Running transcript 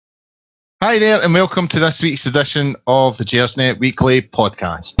Hi there, and welcome to this week's edition of the Gersnet Weekly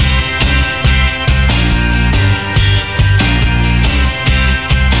Podcast.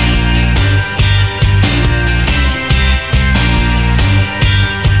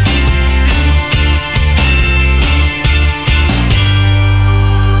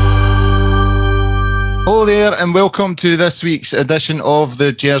 Hello there, and welcome to this week's edition of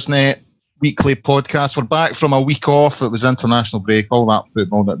the Gersnet Weekly Podcast. We're back from a week off. It was international break, all that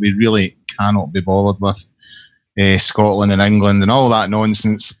football that we really cannot be bothered with, Scotland and England and all that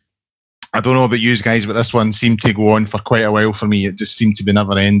nonsense. I don't know about you guys, but this one seemed to go on for quite a while for me. It just seemed to be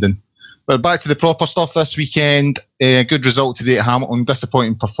never ending. But back to the proper stuff this weekend. Good result today at Hamilton,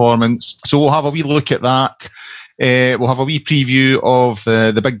 disappointing performance. So we'll have a wee look at that. We'll have a wee preview of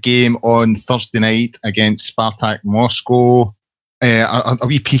the big game on Thursday night against Spartak Moscow. A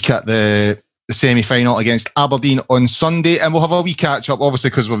wee peek at the semi-final against Aberdeen on Sunday, and we'll have a wee catch-up, obviously,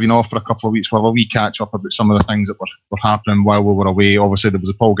 because we've been off for a couple of weeks. We'll have a wee catch-up about some of the things that were happening while we were away. Obviously, there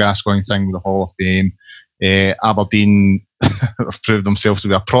was a Paul Gascoigne thing with the Hall of Fame. Aberdeen have proved themselves to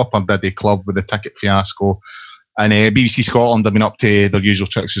be a proper diddy club with the ticket fiasco. And BBC Scotland have been up to their usual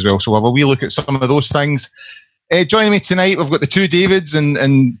tricks as well. So we'll have a wee look at some of those things. Joining me tonight, we've got the two Davids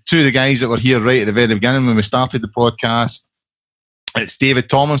and two of the guys that were here right at the very beginning when we started the podcast. It's David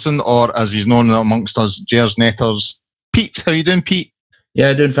Tomlinson, or as he's known amongst us, Gersnetters, Pete. How you doing, Pete?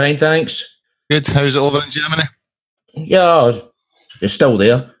 Yeah, doing fine, thanks. Good. How's it over in Germany? Yeah, it's still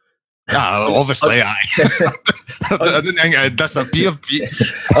there. Obviously, I didn't think it had disappeared, Pete.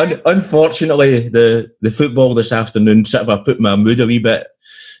 Unfortunately, the football this afternoon sort of put my mood a wee bit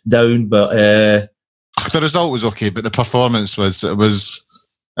down, but the result was okay, but the performance was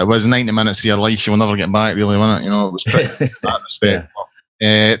 90 minutes of your life you'll never get back, really, wasn't it? You know, it was pretty in that respect.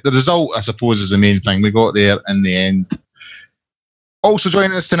 Yeah. The result, I suppose, is the main thing. We got there in the end. Also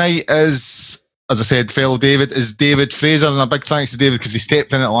joining us tonight is, as I said, fellow David, is David Fraser, and a big thanks to David because he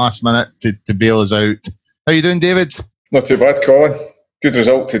stepped in at the last minute to bail us out. How you doing, David? Not too bad, Colin. Good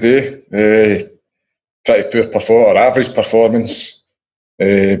result today. Pretty poor or average performance.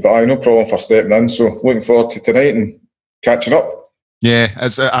 But I no problem for stepping in, so looking forward to tonight and catching up. Yeah, I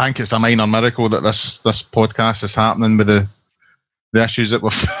think it's a minor miracle that this podcast is happening with the issues that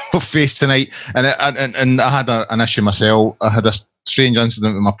we've faced tonight. And I had an issue myself. I had a strange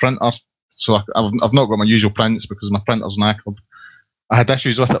incident with my printer, so I've not got my usual prints because my printer's knackered. I had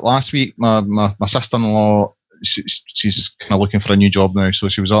issues with it last week. My sister-in-law, she's kind of looking for a new job now, so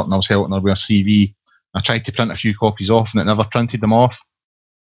she was up and I was helping her with her CV. I tried to print a few copies off and it never printed them off.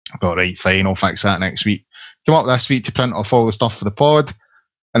 I thought, right, fine, I'll fix that next week. Came up this week to print off all the stuff for the pod,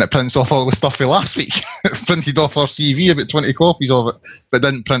 and it prints off all the stuff for last week. It printed off our CV, about 20 copies of it, but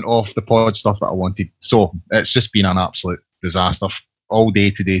didn't print off the pod stuff that I wanted. So it's just been an absolute disaster all day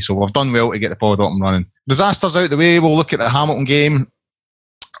today. So we've done well to get the pod up and running. Disasters out the way, we'll look at the Hamilton game.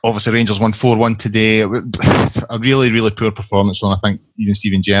 Obviously, Rangers won 4-1 today. A really, really poor performance, and I think even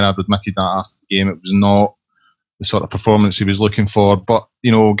Steven Gerrard admitted that after the game. It was not the sort of performance he was looking for. But,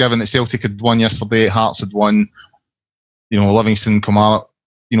 you know, given that Celtic had won yesterday, Hearts had won, you know, Livingston, Kilmarnock,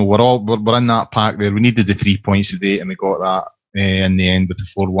 you know, we're in that pack there. We needed the 3 points today, and we got that in the end with the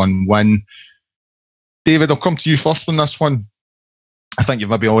 4-1 win. David, I'll come to you first on this one. I think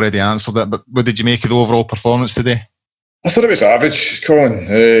you've maybe already answered it, but what did you make of the overall performance today? I thought it was average,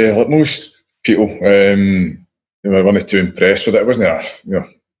 Colin. Like most people, they were only too impressed with it. It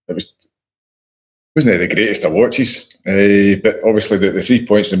wasn't the greatest of watches, but obviously the 3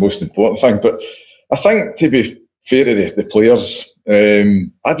 points is the most important thing. But I think, to be fair to the players,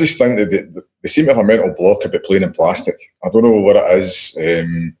 I just think that they seem to have a mental block about playing in plastic. I don't know what it is.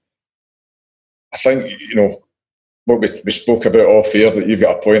 I think, you know, what we spoke about off air, that you've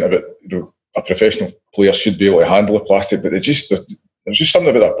got a point about, you know, a professional player should be able to handle the plastic, but there's just something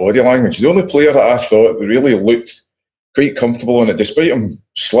about that body language. The only player that I thought really looked quite comfortable on it, despite him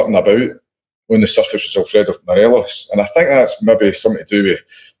slipping about on the surface, was Alfredo Morelos. And I think that's maybe something to do with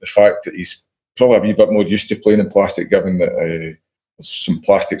the fact that he's probably a wee bit more used to playing in plastic, given that there's some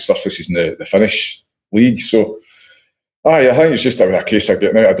plastic surfaces in the Finnish league. So, I think it's just a case of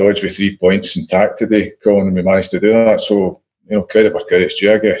getting out of Dodge with 3 points intact today, Colin, and we managed to do that. So, you know, credit where credit's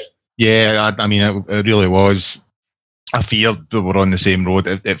due, I guess. Yeah, I mean, it really was. I feared we were on the same road.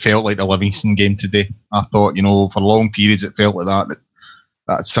 It felt like the Livingston game today. I thought, you know, for long periods it felt like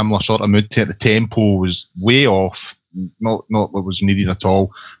that similar sort of mood to it. The tempo was way off, not what was needed at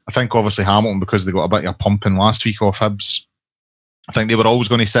all. I think obviously Hamilton, because they got a bit of a pumping last week off Hibs, I think they were always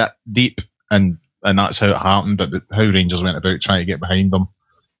going to sit deep, and that's how it happened. But how Rangers went about trying to get behind them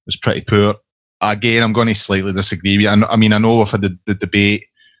was pretty poor. Again, I'm going to slightly disagree with you. I mean, I know I've had the debate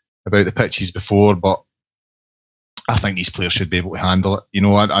about the pitches before, but I think these players should be able to handle it. You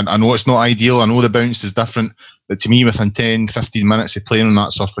know, I know it's not ideal. I know the bounce is different, but to me, within 10, 15 minutes of playing on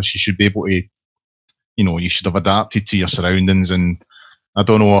that surface, you should be able to, you know, you should have adapted to your surroundings. And I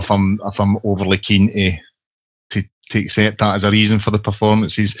don't know if I'm overly keen to accept that as a reason for the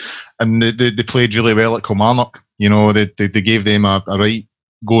performances. And they played really well at Kilmarnock. You know, they gave them a right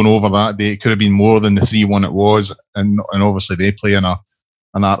going over that day. It could have been more than the 3-1 it was, and obviously they play on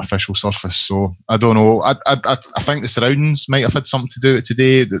an artificial surface. So I don't know. I think the surroundings might have had something to do with it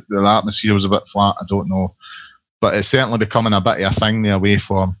today. The atmosphere was a bit flat. I don't know, but it's certainly becoming a bit of a thing the away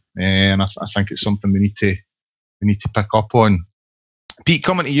form, and I think it's something we need to pick up on. Pete,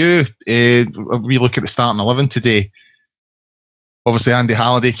 coming to you, we look at the starting 11 today. Obviously, Andy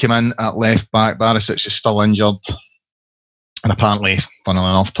Halliday came in at left back. Barisic is still injured, and apparently, funnily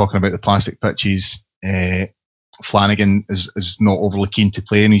enough, talking about the plastic pitches, Flanagan is not overly keen to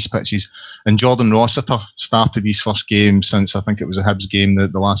play in these pitches. And Jordan Rossiter started his first game since, I think it was a Hibs game,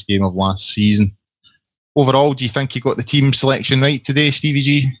 the last game of last season. Overall, do you think you got the team selection right today, Stevie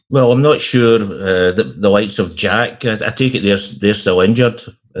G? Well, I'm not sure the likes of Jack. I take it they're still injured.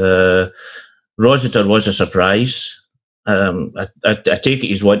 Rossiter was a surprise. I take it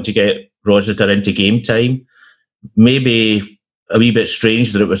he's wanting to get Rossiter into game time. Maybe a wee bit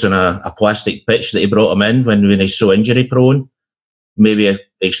strange that it was on a plastic pitch that he brought him in when he's so injury prone. Maybe I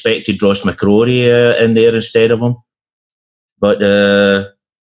expected Ross McCrory in there instead of him. But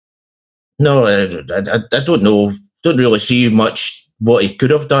no, I don't know. Don't really see much what he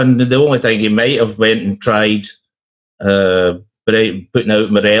could have done. The only thing he might have went and tried putting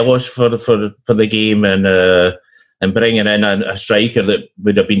out Morelos for the game and bringing in a striker that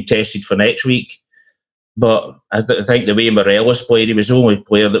would have been tested for next week. But I think the way Morelos played, he was the only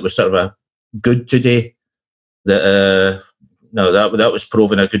player that was sort of a good today. That was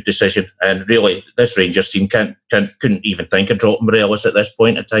proven a good decision. And really, this Rangers team couldn't even think of dropping Morelos at this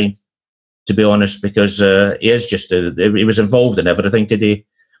point in time, to be honest, because he is he was involved in everything today.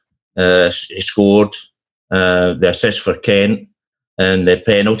 He scored the assist for Kent and the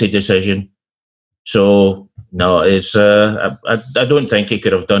penalty decision. So no, it's I don't think he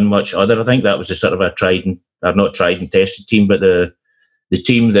could have done much other. I think that was a sort of a not tried and tested team, but the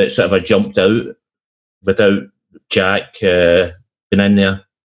team that sort of jumped out without Jack being in there.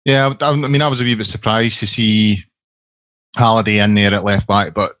 Yeah, I mean, I was a wee bit surprised to see Halliday in there at left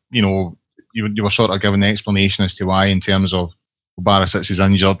back, but you know, you were sort of given the explanation as to why, in terms of Barisic is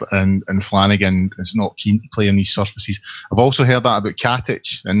injured and Flanagan is not keen to play on these surfaces. I've also heard that about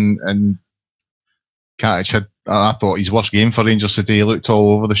Katic, and Katic had, I thought, his worst game for Rangers today. He looked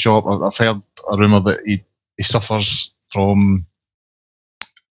all over the shop. I've heard a rumour that he suffers from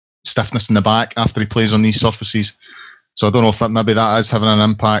stiffness in the back after he plays on these surfaces. So I don't know if maybe that is having an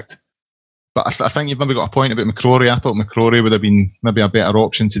impact. But I think you've maybe got a point about McCrory. I thought McCrory would have been maybe a better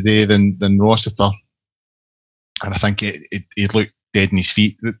option today than Rossiter. And I think he looked dead in his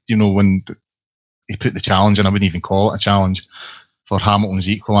feet. You know, when he put the challenge in, I wouldn't even call it a challenge, for Hamilton's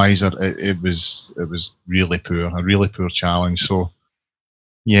equaliser. It was really poor, a really poor challenge. So,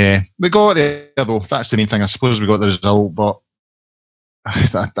 yeah, we got there though. That's the main thing. I suppose we got the result, but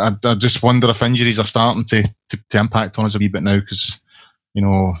I just wonder if injuries are starting to impact on us a wee bit now, because, you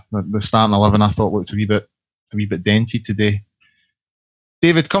know, the starting 11 I thought looked a wee bit dented today.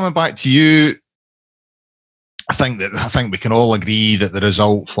 David, coming back to you, I think we can all agree that the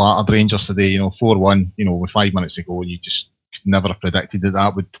result flattered Rangers today. You know, 4-1. You know, with 5 minutes to go, you just could never have predicted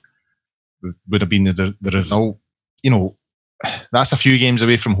that would have been the result. You know, that's a few games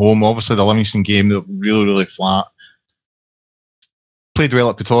away from home. Obviously, the Livingston game, they were really, really flat. Played well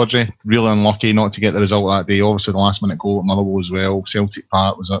at Pittodrie, really unlucky not to get the result that day. Obviously, the last minute goal at Motherwell as well. Celtic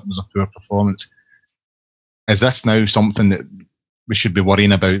Park was a poor performance. Is this now something that we should be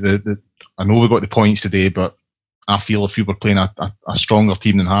worrying about? I know we got the points today, but I feel if we were playing a stronger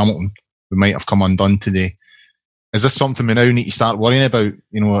team than Hamilton, we might have come undone today. Is this something we now need to start worrying about?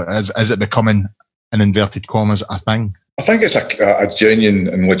 You know, is it becoming, in inverted commas, a thing? I think it's a genuine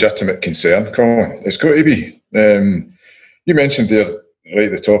and legitimate concern, Colin. It's got to be. You mentioned there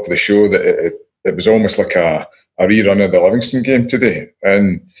right at the top of the show that it was almost like a rerun of the Livingston game today.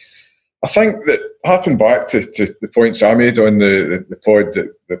 And I think that, harking back to the points I made on the pod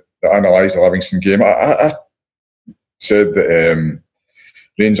that analysed the Livingston game, I said that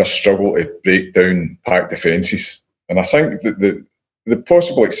Rangers struggle to break down packed defences. And I think that the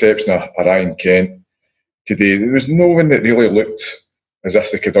possible exception of Ryan Kent today, there was no one that really looked as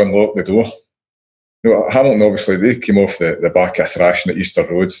if they could unlock the door. You know, Hamilton, obviously, they came off the back of thrashing at Easter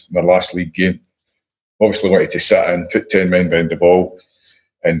Road in their last league game. Obviously wanted to sit in, put 10 men behind the ball,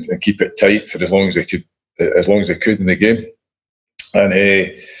 and keep it tight for as long as they could in the game. And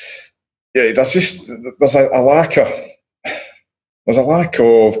there's a lack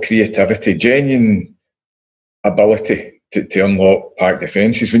of creativity, genuine ability to unlock pack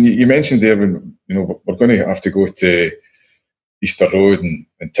defences. When you mentioned there, when we're going to have to go to Easter Road and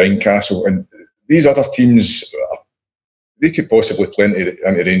Tynecastle, and these other teams, they could possibly play into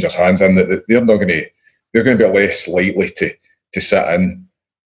Rangers' hands, and they're going to be less likely to sit in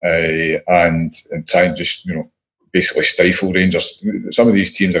and try and just basically stifle Rangers. Some of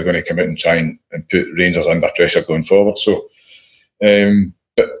these teams are going to come out and try and put Rangers under pressure going forward. So,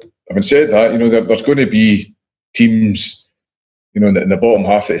 but having said that, there's going to be teams, in the bottom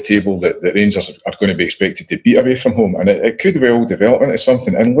half of the table that Rangers are going to be expected to beat away from home, and it could well develop into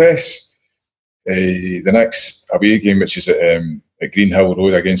something unless the next away game, which is at Greenhill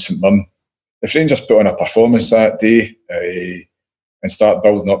Road against St Mirren, if Rangers put on a performance that day and start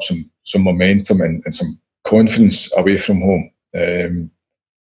building up some momentum and some confidence away from home, then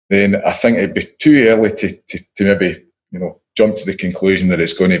I think it'd be too early to maybe jump to the conclusion that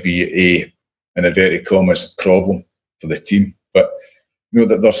it's going to be an inverted commas problem for the team. But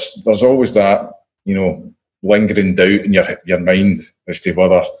there's always that lingering doubt in your mind as to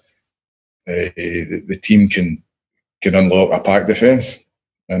whether the team can unlock a pack defence.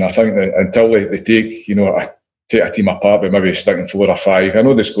 And I think that until they take a team apart by maybe sticking 4 or 5. I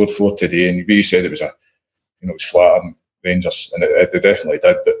know they scored 4 today, and you said it was it was flat on Rangers, and they definitely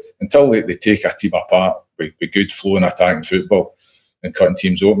did. But until they take a team apart with good flowing attacking football and cutting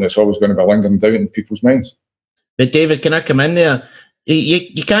teams open, it's always going to be lingering down in people's minds. But David, can I come in there?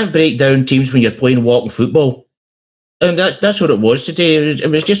 You can't break down teams when you're playing walking football, and that's what it was today.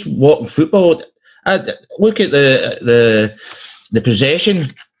 It was just walking football. Look at the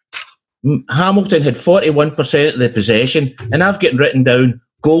possession. Hamilton had 41% of the possession, and I've got written down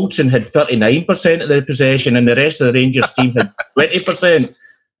Goldson had 39% of the possession, and the rest of the Rangers team had 20%.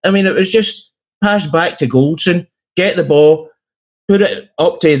 I mean, it was just pass back to Goldson, get the ball, get it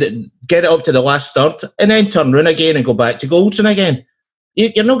up to the last third, and then turn round again and go back to Goldson again.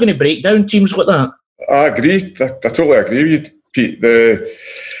 You're not going to break down teams like that. I agree. I totally agree with you, Pete.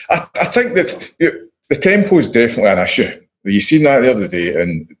 I think that the tempo is definitely an issue. You seen that the other day,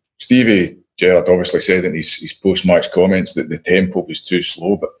 and Stevie Gerrard obviously said in his post-match comments that the tempo was too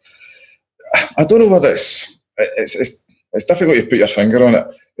slow. But I don't know whether it's difficult to put your finger on it.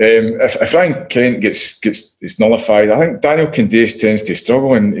 If Ryan Kent gets nullified, I think Daniel Candeias tends to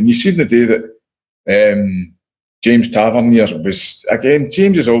struggle. And you seen the day that James Tavernier was, again,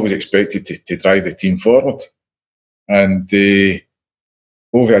 James is always expected to drive the team forward. And Ovie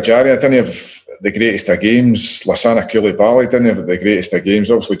Ejaria didn't have the greatest of games. Lassana Coulibaly didn't have the greatest of games.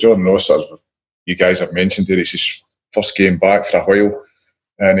 Obviously, Jordan Ross, you guys have mentioned it, it's his first game back for a while.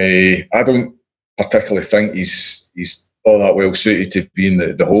 And I don't particularly think he's all that well suited to being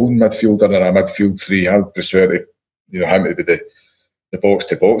the holding midfielder in a midfield three. I would prefer him to be the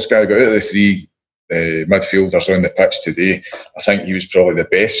box-to-box guy. But out of the 3 midfielders on the pitch today, I think he was probably the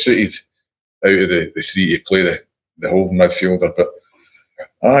best suited out of the 3 to play the holding midfielder. But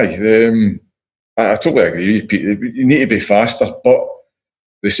I totally agree with you, Pete. You need to be faster, but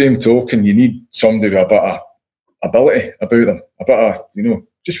the same token, you need somebody with a bit of ability about them, a bit of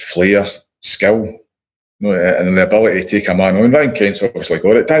just flair, skill, and the ability to take a man on. Ryan Kent's obviously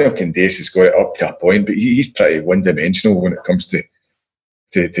got it. Daniel Candeias has got it up to a point, but he's pretty one-dimensional when it comes to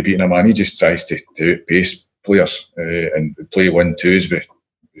beating a man. He just tries to outpace players and play 1-2s with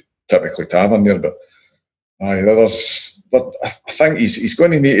typically Tavernier. But I think he's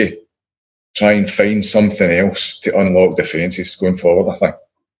going to need to try and find something else to unlock defences going forward, I think.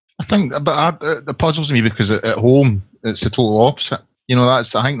 But it puzzles me because at home it's the total opposite. I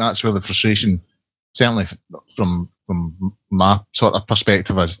think that's where the frustration, certainly from my sort of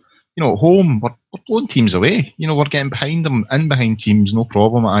perspective, is. At home we're blowing teams away. We're getting behind them, in behind teams, no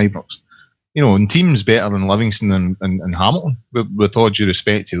problem at Ibrox. And teams better than Livingston and Hamilton. With all due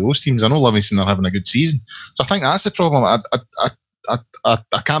respect to those teams, I know Livingston are having a good season, so I think that's the problem. I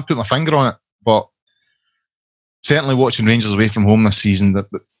can't put my finger on it, but certainly watching Rangers away from home this season, that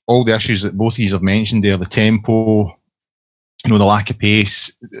all the issues that both of you have mentioned there, the tempo, the lack of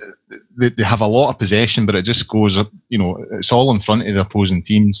pace, they have a lot of possession, but it just goes, it's all in front of the opposing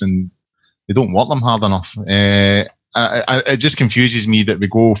teams, and they don't work them hard enough. It just confuses me that we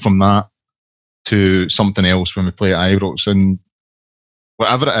go from that to something else when we play at Ibrox, and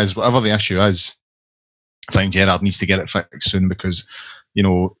whatever it is, whatever the issue is, I think Gerrard needs to get it fixed soon, because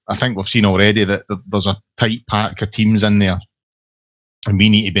I think we've seen already that there's a tight pack of teams in there, and we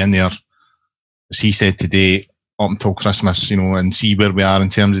need to be in there, as he said today, up until Christmas, and see where we are in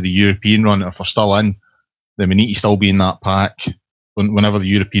terms of the European run. If we're still in, then we need to still be in that pack whenever the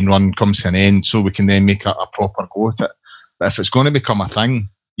European run comes to an end, so we can then make a proper go at it. But if it's going to become a thing,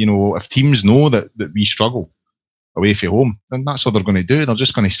 if teams know that we struggle away from home, then that's what they're going to do. They're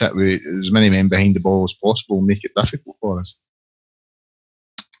just going to sit with as many men behind the ball as possible and make it difficult for us.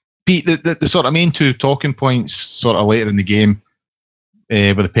 Pete, the sort of main two talking points sort of later in the game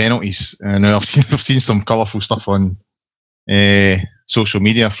with the penalties. Now I've seen some colourful stuff on social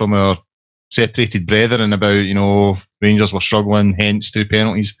media from our separated brethren about, Rangers were struggling, hence 2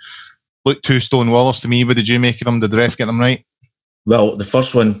 penalties. Looked too Stonewaller to me. What did you make of them? Did the ref get them right? Well, the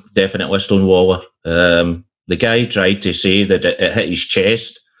first one, definitely Stonewaller. The guy tried to say that it hit his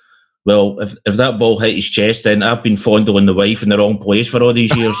chest. Well, if that ball hit his chest, then I've been fondling the wife in the wrong place for all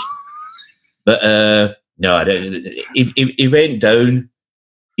these years. But no, he went down.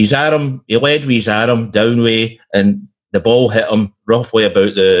 His arm, he led with his arm down way, and the ball hit him roughly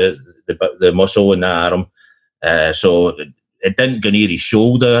about the muscle in the arm. So it didn't go near his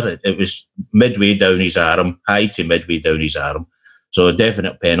shoulder. It was midway down his arm, high to midway down his arm. So a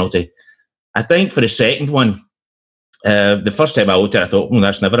definite penalty. I think for the second one, the first time I looked at it, I thought,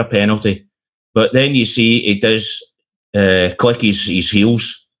 that's never a penalty. But then you see he does click his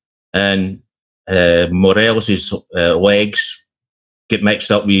heels, and Morelos' legs get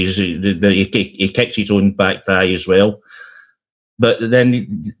mixed up with he kicks his own back thigh as well. But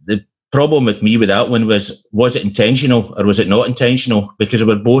then the problem with me with that one was it intentional or was it not intentional? Because they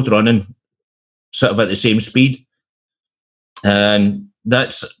were both running sort of at the same speed. And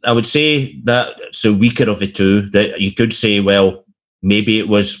I would say that's the weaker of the two. That you could say, well, maybe it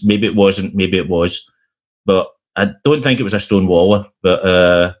was, maybe it wasn't, maybe it was. But I don't think it was a Stonewaller.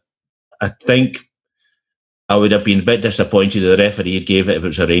 But I think I would have been a bit disappointed if the referee gave it if it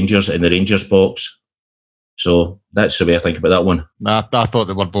was a Rangers in the Rangers box. So that's the way I think about that one. I thought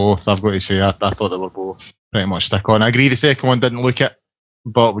they were both. I've got to say, I thought they were both pretty much stick on. I agree the second one didn't look it,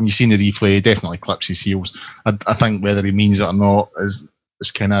 but when you seen the replay, it definitely clips his heels. I think whether he means it or not is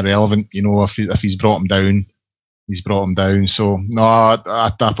kind of irrelevant. If he's brought him down, he's brought him down. So no,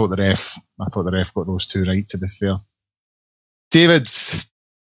 I thought the ref got those two right, to be fair. David,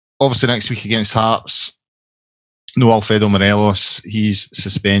 obviously next week against Hearts, no Alfredo Morelos. He's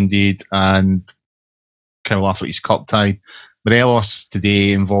suspended and Kyle Lafferty's cup tied. Morelos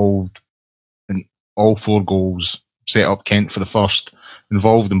today involved in all 4 goals, set up Kent for the first,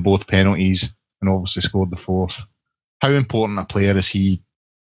 involved in both penalties, and obviously scored the 4th. How important a player is he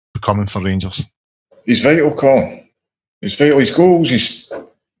becoming for Rangers? He's vital, Colin. He's vital. His goals, he's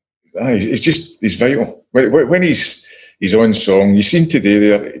vital. When he's on song, you seen today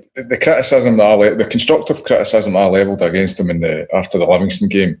there, the criticism the constructive criticism I levelled against him after the Livingston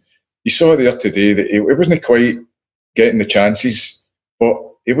game. You saw there today that he wasn't quite getting the chances, but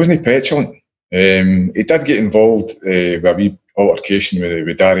he wasn't petulant. He did get involved with a wee altercation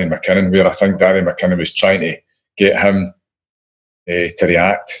with Darian McKinnon, where I think Darian McKinnon was trying to get him to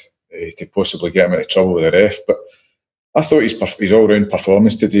react, to possibly get him into trouble with the ref. But I thought his all-round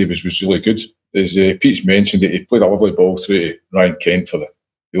performance today was really good. As Pete's mentioned, he played a lovely ball through to Ryan Kent for the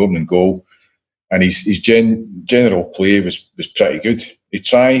opening goal, and his general play was pretty good. He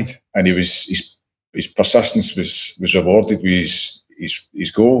tried, and his persistence was rewarded with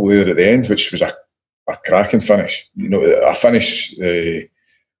his goal there at the end, which was a cracking finish. A finish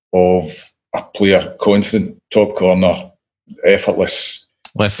of a player confident, top corner, effortless,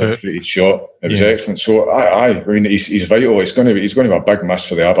 left foot shot. It was excellent. So I mean, he's vital. He's going to be a big miss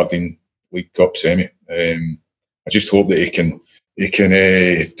for the Aberdeen League Cup semi. I just hope that he can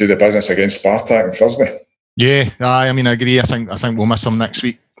do the business against Spartak on Thursday. Yeah, I mean, I agree. I think we'll miss him next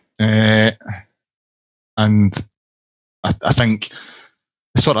week, and I think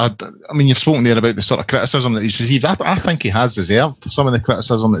you've spoken there about the sort of criticism that he's received. I think he has deserved some of the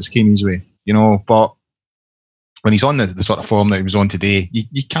criticism that's came his way, but when he's on the sort of form that he was on today,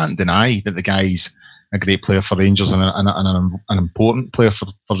 you can't deny that the guy's a great player for Rangers and an important player for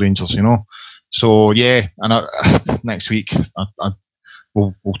Rangers, So yeah, and next week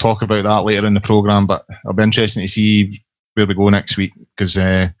we'll talk about that later in the programme, but it'll be interesting to see where we go next week because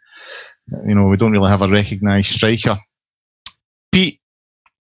we don't really have a recognised striker. Pete,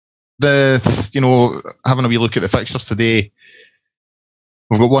 having a wee look at the fixtures today,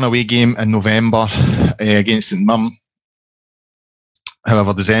 we've got one away game in November against St Mirren.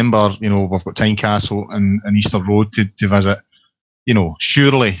 However, December, we've got Tynecastle and Easter Road to visit.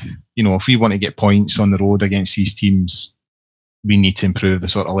 Surely, if we want to get points on the road against these teams, we need to improve the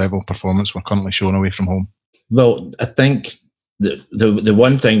sort of level of performance we're currently showing away from home. Well, I think the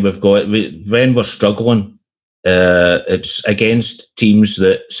one thing we've got, when we're struggling, It's against teams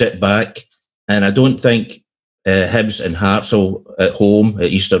that sit back, and I don't think Hibs and Hearts will, at home at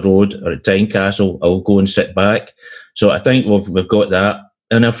Easter Road or at Tynecastle, will go and sit back. So I think we've got that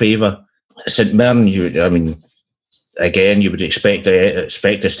in our favour. St Mirren, again, you would expect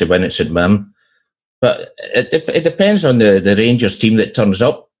us to win at St Mirren, but it depends on the Rangers team that turns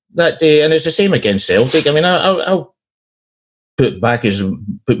up that day, and it's the same against Celtic. I mean, I'll put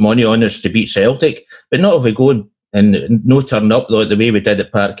money on us to beat Celtic, but not if we go and no turn up the way we did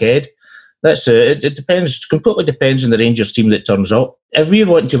at Parkhead. That's it depends. Completely depends on the Rangers team that turns up. If we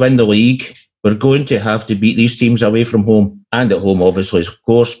want to win the league, we're going to have to beat these teams away from home and at home, obviously, of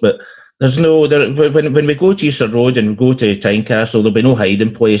course. But there's when we go to Easter Road and go to Tynecastle, there'll be no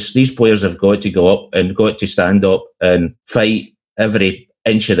hiding place. These players have got to go up and got to stand up and fight every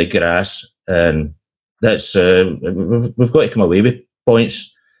inch of the grass, and that's we've got to come away with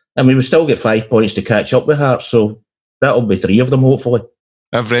points. I mean, we still get 5 points to catch up with Hearts, so that'll be 3 of them, hopefully.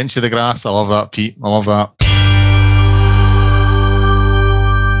 Every inch of the grass. I love that, Pete. I love that.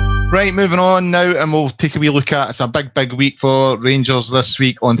 Right, moving on now, and we'll take a wee look at, it's a big week for Rangers this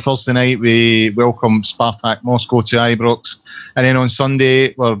week. On Thursday night, we welcome Spartak Moscow to Ibrox, and then on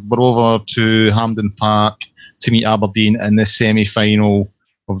Sunday, we're over to Hampden Park to meet Aberdeen in the semi-final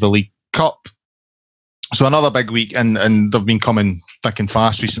of the League Cup. So another big week, and they've been coming thick and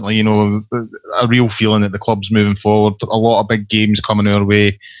fast recently. You know, a real feeling that the club's moving forward. A lot of big games coming our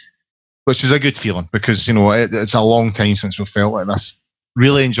way, which is a good feeling because, you know, it's a long time since we've felt like this.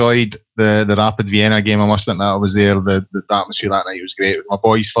 Really enjoyed the Rapid Vienna game. I must admit, I was there. The atmosphere that night was great. My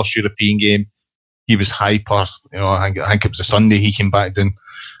boy's first European game, he was hyper. You know, I think it was a Sunday he came back down.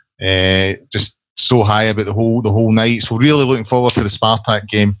 Just so high about the whole night. So really looking forward to the Spartak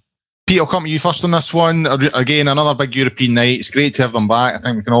game. Pete, I'll come to you first on this one. Again, another big European night. It's great to have them back. I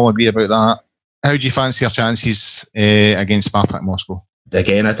think we can all agree about that. How do you fancy our chances against Spartak Moscow?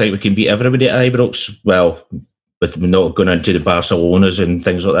 Again, I think we can beat everybody at Ibrox. Well, but we're not going into the Barcelonas and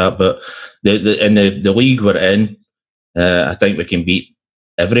things like that. But in the league we're in, I think we can beat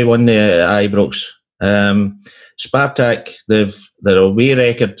everyone at Ibrox. Spartak, their away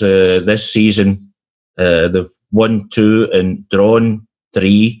record this season, they've won 2 and drawn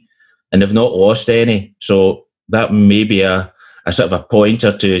 3. And they've not lost any, so that may be a sort of a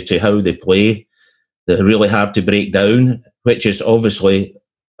pointer to how they play. They're really hard to break down, which is obviously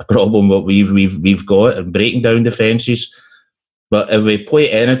a problem what we've got in breaking down defences. But if we play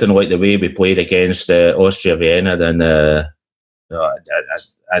anything like the way we played against Austria Vienna, then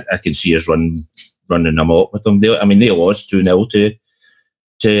I can see us running them up with them. They lost 2-0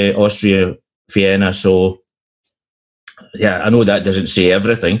 to Austria Vienna, so yeah, I know that doesn't say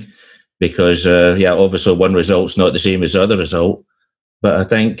everything. Because obviously one result's not the same as the other result, but I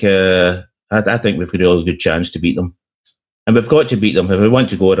think I think we've got a really good chance to beat them, and we've got to beat them if we want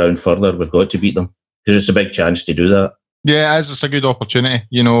to go around further. We've got to beat them because it's a big chance to do that. Yeah, it's a good opportunity,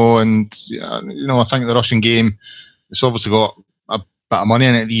 you know, and I think the Russian game, it's obviously got a bit of money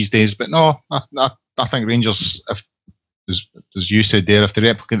in it these days, but no, I think Rangers, if, as you said there, if they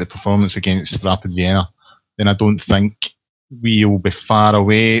replicate the performance against Rapid Vienna, then I don't think we will be far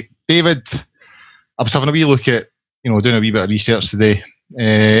away. David, I was having a wee look at, doing a wee bit of research today.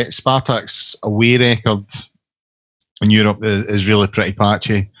 Spartak's away record in Europe is really pretty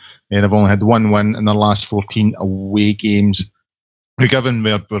patchy. They've only had 1 win in their last 14 away games. Given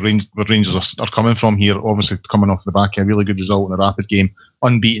where Rangers are coming from here, obviously coming off the back of a really good result in the Rapid game,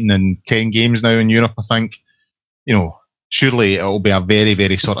 unbeaten in 10 games now in Europe, I think, surely it'll be a very,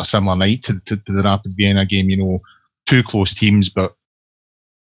 very sort of similar night to the Rapid Vienna game. 2 close teams, but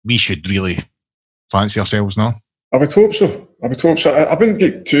we should really fancy ourselves now. I would hope so. I wouldn't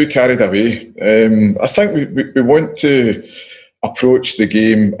get too carried away. I think we want to approach the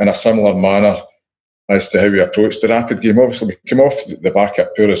game in a similar manner as to how we approached the Rapid game. Obviously, we came off the back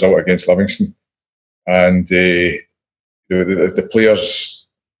at poor result against Livingston, and the players,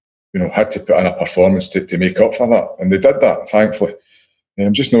 had to put in a performance to make up for that, and they did that, thankfully.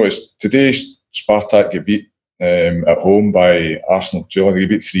 Just noticed today, Spartak get beat at home by Arsenal 2. They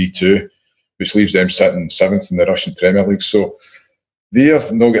beat 3-2, which leaves them sitting 7th in the Russian Premier League. So they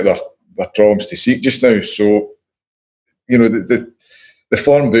have not got their problems to seek just now. So, the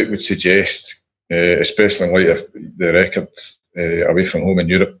form book would suggest, especially in light of the record away from home in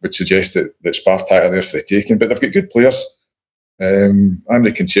Europe, would suggest that Spartak are there for the taking. But they've got good players.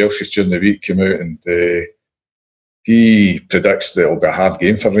 Andy Kanchelskis during the week came out and he predicts that it'll be a hard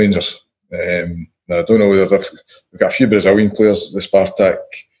game for Rangers. I don't know whether we've got a few Brazilian players, the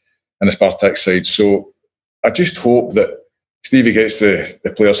Spartak side. So I just hope that Stevie gets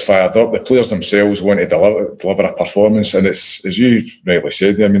the players fired up. The players themselves want to deliver a performance, and it's, as you rightly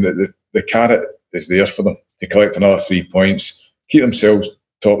said, I mean, the carrot is there for them to collect another 3 points, keep themselves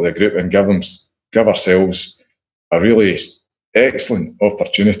top of the group, and give ourselves a really excellent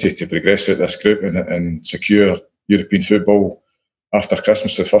opportunity to progress out this group and secure European football after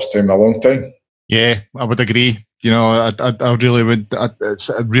Christmas for the first time in a long time. Yeah, I would agree. You know, I really would.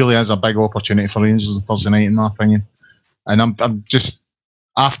 It really is a big opportunity for Rangers on Thursday night, in my opinion. And I'm just,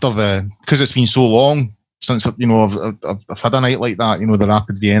 after because it's been so long since, you know, I've had a night like that, you know, the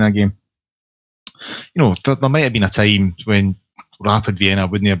Rapid Vienna game. You know, there might have been a time when Rapid Vienna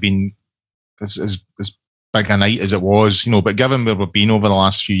wouldn't have been as big a night as it was, you know, but given where we've been over the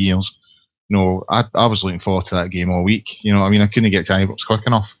last few years, you know, I was looking forward to that game all week. You know, I mean, I couldn't get to Ibrox quick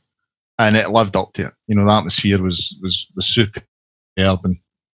enough, and it lived up to it. You know, the atmosphere was superb, and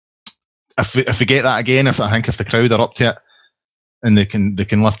if we get that again, if the crowd are up to it and they can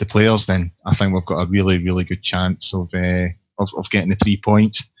lift the players, then I think we've got a really, really good chance of getting the 3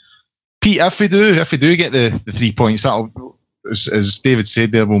 points. Pete, if we do get the 3 points, that'll, as David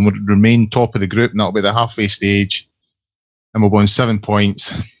said there, we'll remain top of the group, and that'll be the halfway stage, and we'll go on 7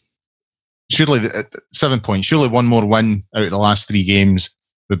 points. Surely 7 points. Surely one more win out of the last 3 games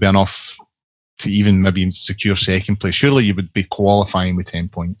would be enough to even maybe secure second place. Surely you would be qualifying with 10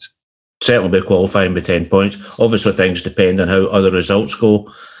 points. Certainly be qualifying with 10 points. Obviously, things depend on how other results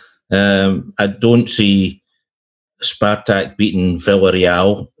go. I don't see Spartak beating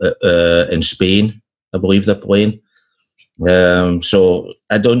Villarreal in Spain. I believe they're playing. So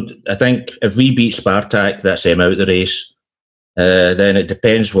I think if we beat Spartak, that's them out of the race. Then it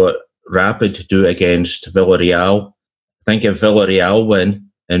depends what Rapid do against Villarreal. I think if Villarreal win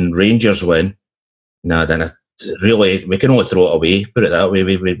and Rangers win, then really we can only throw it away. Put it that way.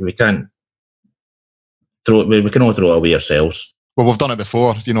 We can't throw it. We can only throw it away ourselves. Well, we've done it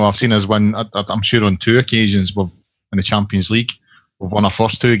before. You know, I've seen us win. I'm sure on 2 occasions in the Champions League, we've won our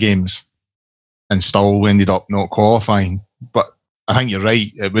first 2 games and still ended up not qualifying. But I think you're right.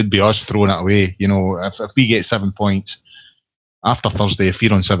 It would be us throwing it away. You know, if we get 7 points after Thursday, if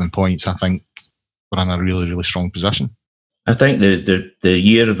we're on 7 points, I think we're in a really, really strong position. I think the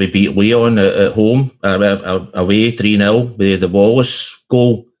year we beat Lyon at home, away 3-0 with the Wallace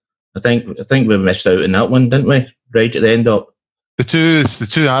goal, I think we missed out on that one, didn't we? Right at the end up. The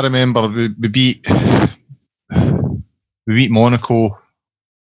two I remember, we beat Monaco.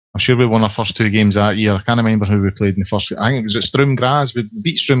 I'm sure we won our first 2 games that year. I can't remember who we played in the first. I think it was at Sturm Graz. We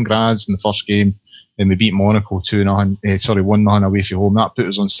beat Sturm Graz in the first game, and we beat Monaco 1-0 away from home. That put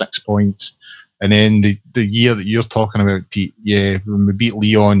us on 6 points. And then the year that you're talking about, Pete, yeah, when we beat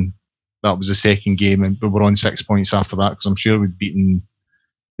Lyon, that was the second game, and we were on 6 points after that, because I'm sure we'd beaten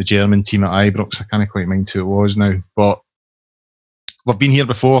the German team at Ibrox. I can't quite mind who it was now, but we've been here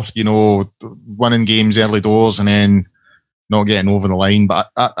before, you know, winning games early doors and then not getting over the line. But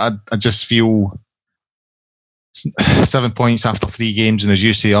I just feel 7 points after 3 games, and as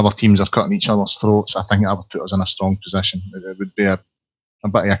you say, other teams are cutting each other's throats. I think that would put us in a strong position. It would be a bit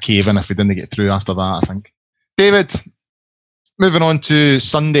of a cave-in if we didn't get through after that, I think. David, moving on to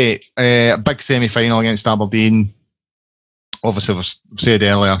Sunday, a big semi-final against Aberdeen. Obviously, we've said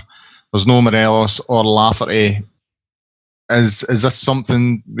earlier, there's no Morelos or Lafferty. Is this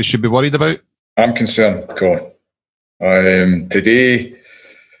something we should be worried about? I'm concerned, Colin. Today,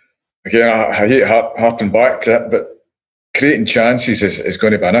 again, I hate harping back to it, but creating chances is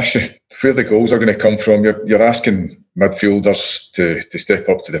going to be an issue. Where the goals are going to come from, you're asking midfielders to step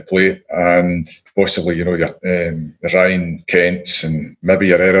up to the plate, and possibly, you know, your Ryan Kents and maybe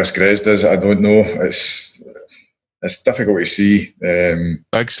your Eris Grezdas. I don't know. It's difficult to see.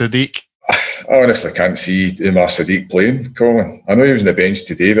 Big Sadiq. I honestly can't see Umar Sadiq playing, Colin. I know he was on the bench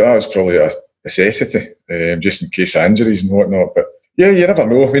today, but that was probably a necessity, just in case of injuries and whatnot. But yeah, you never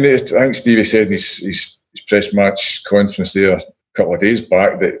know. I mean, I think Stevie said in his press match conference there a couple of days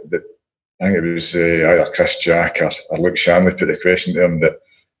back that I think it was either Chris Jack or Luke Shanley put the question to him that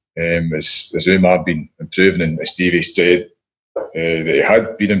has Umar been improving, and Stevie said that he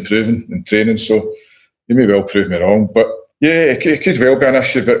had been improving in training, so he may well prove me wrong. But yeah, it could well be an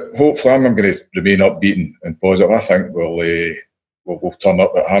issue, but hopefully I'm going to remain upbeat and positive. I think we'll turn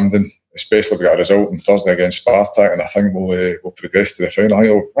up at Hampden, especially if we get a result on Thursday against Spartak, and I think we'll progress to the final. I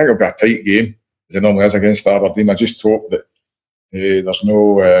think it'll be a tight game, as it normally is against Aberdeen. I just hope that there's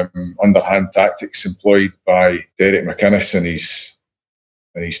no underhand tactics employed by Derek McInnes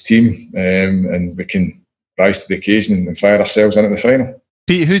and his team, and we can rise to the occasion and fire ourselves into the final.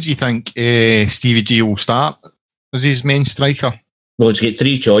 Pete, who do you think Stevie G will start as his main striker? Well, he's got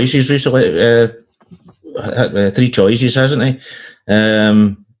 3 choices recently. three choices, hasn't he?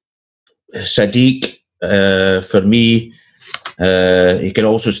 Sadiq, for me, he can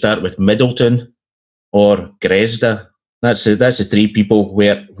also start with Middleton or Grezda. That's the three people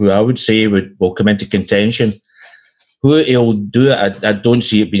who I would say will come into contention. Who he'll do it, I don't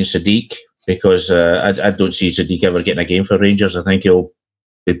see it being Sadiq, because I don't see Sadiq ever getting a game for Rangers. I think he'll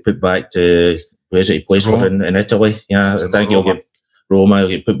be put back to, who is it he plays for in Italy? Yeah, I think he'll get Roma. He'll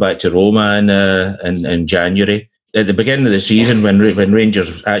get put back to Roma in January. At the beginning of the season, when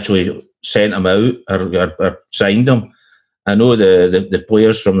Rangers actually sent him out or signed him, I know the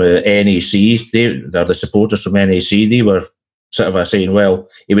players from the NAC, they're the supporters from NAC, they were sort of saying, well,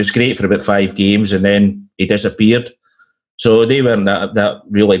 he was great for about 5 games and then he disappeared. So they weren't that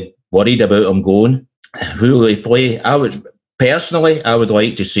really worried about him going. Who will he play? I would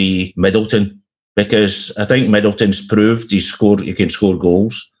like to see Middleton, because I think Middleton's proved he can score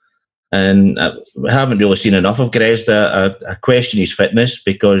goals. And I haven't really seen enough of Grezda. I question his fitness,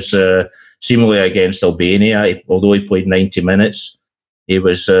 because seemingly against Albania, although he played 90 minutes, he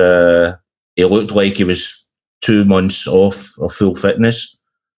looked like he was 2 months off of full fitness.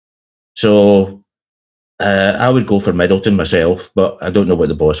 So I would go for Middleton myself, but I don't know what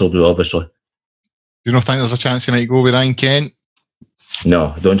the boss will do, obviously. You don't think there's a chance he might go with Ryan Kent?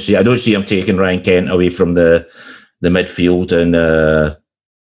 No, I don't see him taking Ryan Kent away from the midfield, and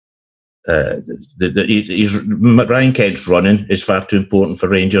Ryan Kent's running is far too important for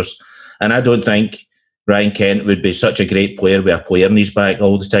Rangers, and I don't think Ryan Kent would be such a great player with a player in his back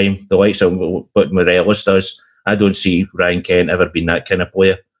all the time, the likes of what Morelos does. I don't see Ryan Kent ever being that kind of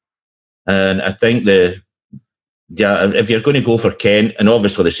player, and I think if you're going to go for Kent, and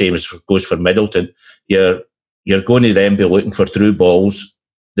obviously the same as goes for Middleton, you're going to then be looking for through balls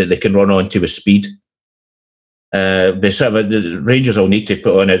that they can run onto with speed. The Rangers will need to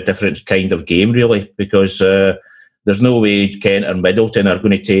put on a different kind of game, really, because there's no way Kent or Middleton are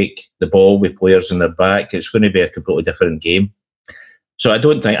going to take the ball with players in their back. It's going to be a completely different game. So I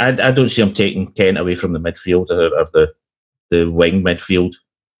don't see him taking Kent away from the midfield or the wing midfield,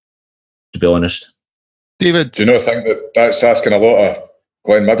 to be honest. David, do you not think that's asking a lot of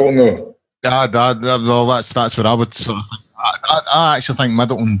Glenn Middleton, though? Well, that's what I would sort of think. I actually think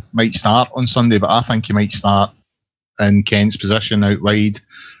Middleton might start on Sunday, but I think he might start in Kent's position out wide,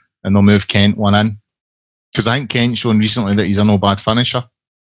 and they'll move Kent one in, because I think Kent's shown recently that he's a no bad finisher.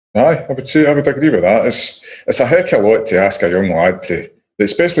 Aye, I would agree with that. It's a heck of a lot to ask a young lad to,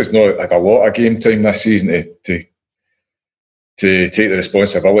 especially it's not like a lot of game time this season, to take the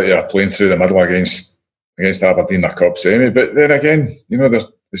responsibility of playing through the middle against Aberdeen in a cup semi. But then again, it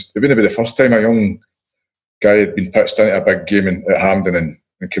wouldn't be the first time a young guy had been pitched into a big game at Hampden and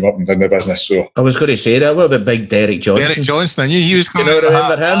came up and done the business. So I was going to say that. What about big Derek Johnson? Derek Johnson, he was coming. You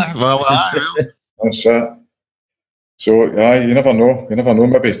remember him? Well, that's it. So you never know.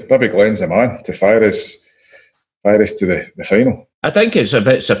 Maybe Glenn's the man to fire us to the final. I think it's a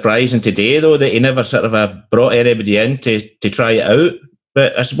bit surprising today, though, that he never sort of brought anybody in to try it out.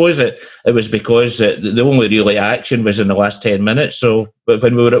 But I suppose it was because the only really action was in the last 10 minutes. So, but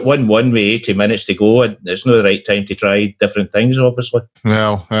when we were at 1-1 with 80 minutes to go, it's not the right time to try different things, obviously.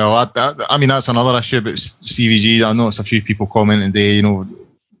 Well, I mean, that's another issue about CVG. I noticed a few people commenting today,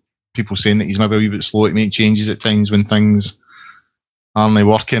 people saying that he's maybe a wee bit slow to make changes at times when things aren't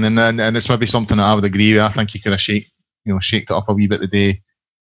working. And it's maybe something that I would agree with. I think he could have shaked it up a wee bit the day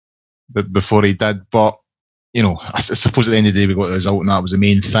before he did. But I suppose at the end of the day we got the result, and that was the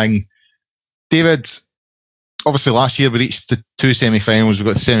main thing. David, obviously last year we reached the 2 semi-finals. We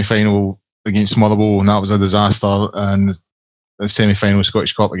got the semi-final against Motherwell, and that was a disaster, and the semi-final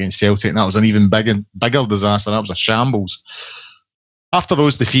Scottish Cup against Celtic, and that was an even bigger disaster. That was a shambles. After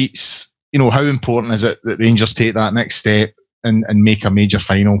those defeats, how important is it that Rangers take that next step and make a major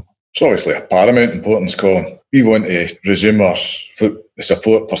final? It's obviously a paramount importance, Colin. We want to resume what the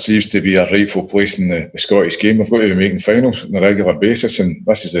support perceives to be a rightful place in the Scottish game. We've got to be making finals on a regular basis, and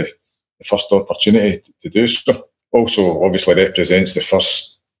this is the first opportunity to do so. Also, obviously, represents the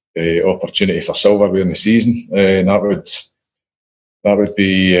first opportunity for silverware in the season, and that would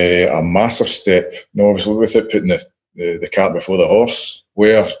be a massive step. Obviously, without putting the cart before the horse,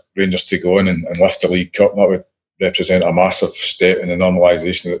 where Rangers to go on and lift the League Cup, that would represent a massive step in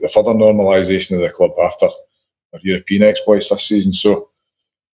the further normalisation of the club after our European exploits this season. So,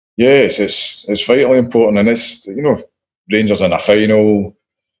 yes, it's vitally important, and it's Rangers in a final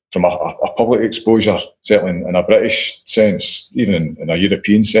from a public exposure, certainly in a British sense, even in a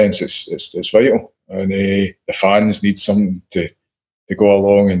European sense, it's vital, and the fans need something to go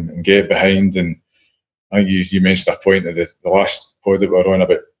along and get behind. And I think you mentioned a point at the last pod that we were on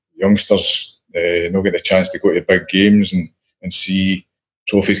about youngsters not get the chance to go to big games and see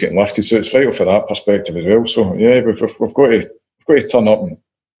trophies getting lifted. So it's vital for that perspective as well. So yeah, we've got to turn up and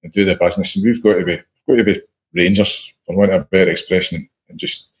do the business, and we've got to be Rangers, for want of a better expression, and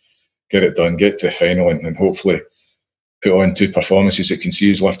just get it done, get to the final, and hopefully put on 2 performances that can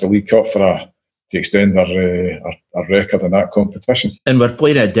see us lift the League Cup to extend our record in that competition. And we're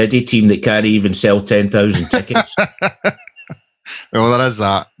playing a Diddy team that can't even sell 10,000 tickets. Well, there is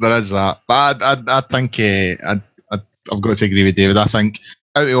that. But I think I've got to agree with David. I think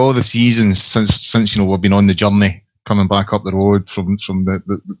out of all the seasons since we've been on the journey, coming back up the road from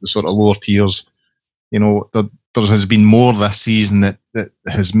the sort of lower tiers, there has been more this season that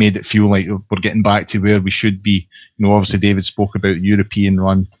has made it feel like we're getting back to where we should be. Obviously David spoke about the European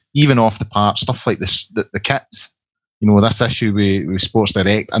run, even off the park, stuff like this, the kits. This issue with Sports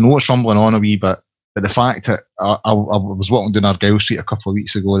Direct. I know it's rumbling on a wee bit, but the fact that I was walking down Argyle Street a couple of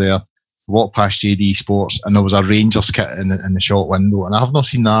weeks ago there, walked past JD Sports, and there was a Rangers kit in the shop window, and I have not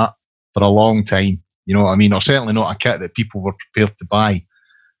seen that for a long time. You know what I mean? Or certainly not a kit that people were prepared to buy.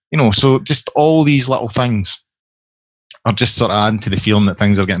 So just all these little things are just sort of adding to the feeling that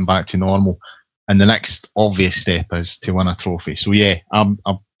things are getting back to normal. And the next obvious step is to win a trophy. So yeah, I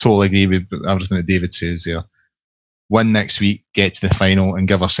totally agree with everything that David says there. Win next week, get to the final, and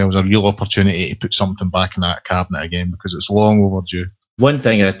give ourselves a real opportunity to put something back in that cabinet again, because it's long overdue. One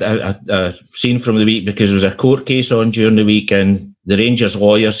thing I've seen from the week, because there was a court case on during the week, and the Rangers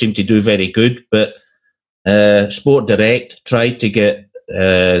lawyer seemed to do very good, but Sport Direct tried to get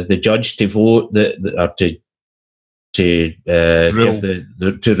the judge to vote to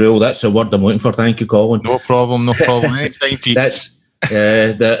rule. That's the word I'm looking for. Thank you, Colin. No problem. Anytime, Pete.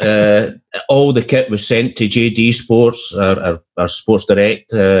 All the kit was sent to JD Sports, our Sports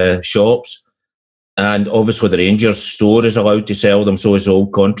Direct shops, and obviously the Rangers store is allowed to sell them, so his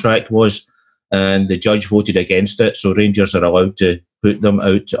old contract was, and the judge voted against it, so Rangers are allowed to put them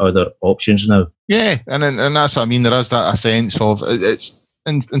out to other options now. Yeah, and that's what I mean. There is a sense of it's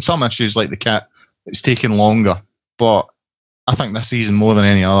in some issues like the kit, it's taken longer, but I think this season more than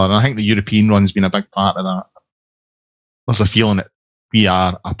any other, and I think the European run's been a big part of that. There's a feeling that we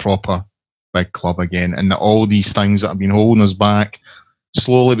are a proper big club again, and that all these things that have been holding us back,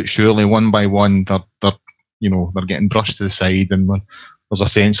 slowly but surely, one by one, they're getting brushed to the side, and there's a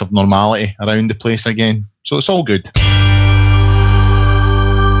sense of normality around the place again. So it's all good.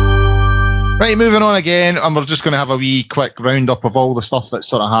 Right, moving on again, and we're just going to have a wee quick roundup of all the stuff that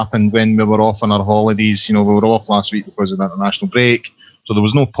sort of happened when we were off on our holidays. We were off last week because of the international break, so there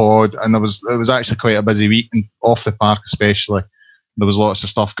was no pod, and it was actually quite a busy week, and off the park especially, there was lots of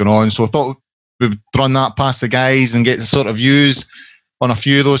stuff going on. So I thought we'd run that past the guys and get the sort of views on a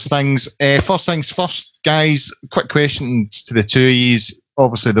few of those things. First things first, guys, quick questions to the two of yous.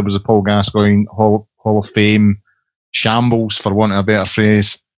 Obviously, there was a Paul Gascoigne Hall of Fame shambles, for want of a better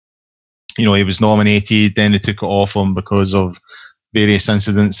phrase. He was nominated, then they took it off him because of various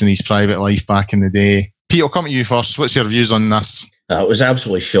incidents in his private life back in the day. Pete, I'll come to you first. What's your views on this? It was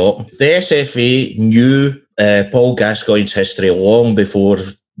absolutely shocking. The SFA knew Paul Gascoigne's history long before.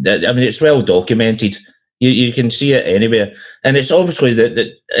 I mean, it's well documented. You can see it anywhere. And it's obviously that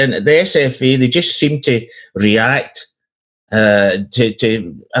the SFA, they just seem to react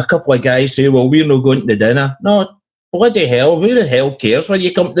to a couple of guys say, well, we're not going to the dinner. No, bloody hell, who the hell cares when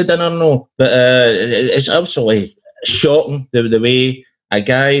you come to dinner? No. But it's absolutely shocking the way a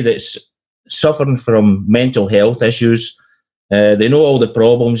guy that's suffering from mental health issues, they know all the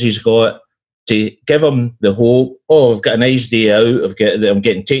problems he's got, to give him the hope, I've got a nice day out, I'm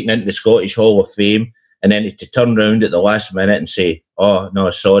getting taken into the Scottish Hall of Fame, and then to turn around at the last minute and say, oh, no,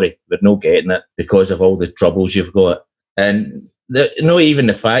 sorry, we're not getting it because of all the troubles you've got. And not even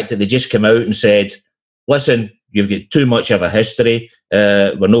the fact that they just came out and said, listen, you've got too much of a history,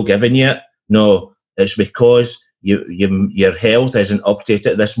 we're not giving you it. No, it's because your health isn't up to it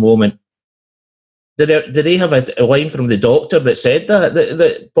at this moment. Did they have a line from the doctor that said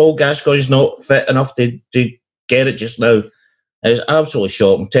that Paul Gascoigne's not fit enough to get it just now? It's absolutely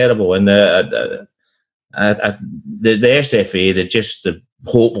shocking, terrible. And the SFA, they're just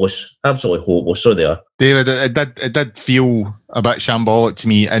hopeless, absolutely hopeless. So they are. David, it did feel a bit shambolic to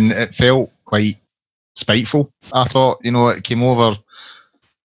me, and it felt quite spiteful. I thought, it came over.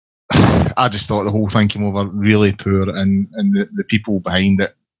 I just thought the whole thing came over really poor, and the people behind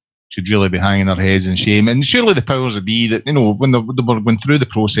it should really be hanging their heads in shame. And surely the powers that be that, when they were going through the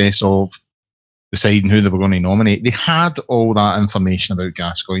process of deciding who they were going to nominate, they had all that information about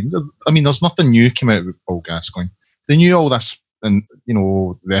Gascoigne. I mean, there's nothing new came out with Paul Gascoigne. They knew all this, and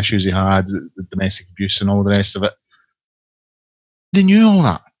the issues he had, the domestic abuse and all the rest of it. They knew all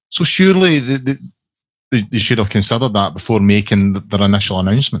that. So surely they should have considered that before making their initial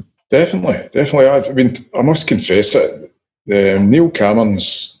announcement. Definitely. I must confess that Neil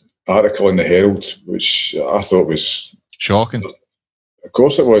Cameron's article in the Herald, which I thought was shocking. Of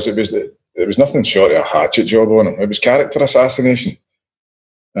course it was. It was nothing short of a hatchet job on him. It was character assassination.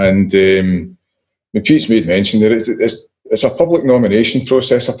 And Pete's made mention that it's a public nomination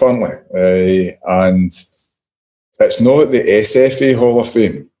process, apparently. And it's not the SFA Hall of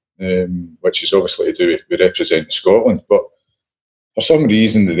Fame, which is obviously to do with representing Scotland. But for some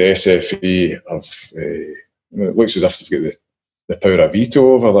reason, the SFA it looks as if they've got the power of veto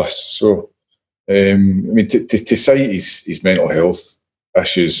over this. So, to cite his mental health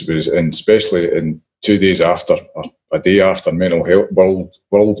issues was, and especially in 2 days after, or a day after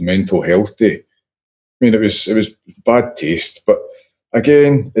World Mental Health Day, it was bad taste. But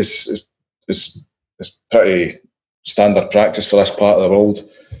again, it's pretty standard practice for this part of the world.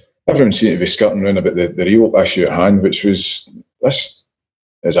 Everyone seemed to be skirting around about the real issue at hand, which was this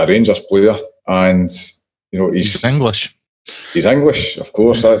is a Rangers player, and he's English. He's English, of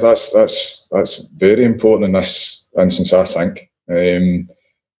course. That's very important in this instance, I think.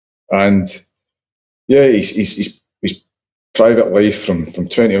 And yeah, his private life from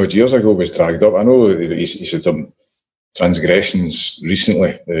 20 odd years ago was dragged up. I know he's had some transgressions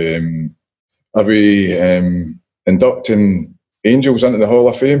recently. Are we inducting Angels into the Hall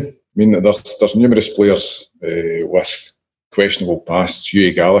of Fame? There's numerous players with questionable pasts,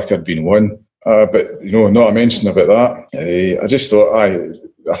 Hughie Gallagher being one. But not a mention about that. I just thought, I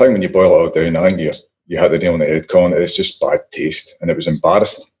think when you boil it all down, I think you had the nail on the head, Colin. It's just bad taste, and it was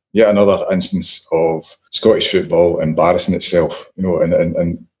embarrassing. Yet another instance of Scottish football embarrassing itself, in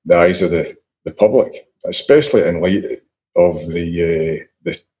the eyes of the public, especially in light of the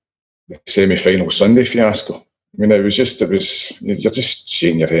semi-final Sunday fiasco. You're just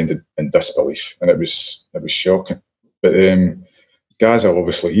shaking your head in disbelief, and it was shocking. But Gaza,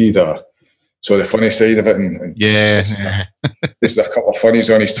 obviously, so the funny side of it, and there's a couple of funnies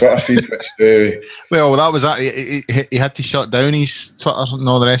on his Twitter feed. Which, well, that was that. He had to shut down his Twitter and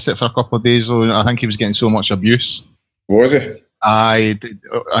all the rest of it for a couple of days. So I think he was getting so much abuse. Was he? I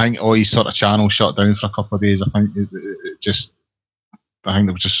think all his sort of channel shut down for a couple of days. I think I think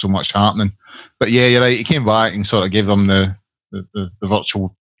there was just so much happening. But yeah, you're right. He came back and sort of gave them the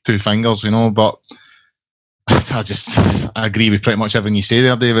virtual two fingers, But I agree with pretty much everything you say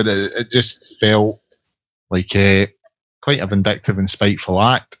there, David. It just felt like quite a vindictive and spiteful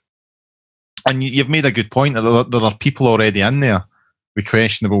act. And you've made a good point that there are people already in there with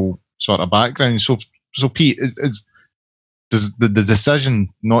questionable sort of background. So Pete, does the decision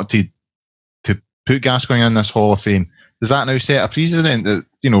not to put Gascoigne in this Hall of Fame, does that now set a precedent that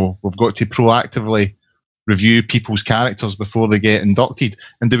we've got to proactively review people's characters before they get inducted?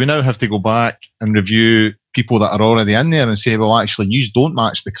 And do we now have to go back and review people that are already in there and say, well, actually, you don't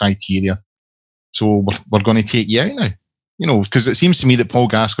match the criteria, so we're going to take you out now? Because it seems to me that Paul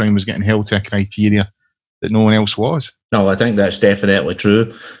Gascoigne was getting held to a criteria that no one else was. No, I think that's definitely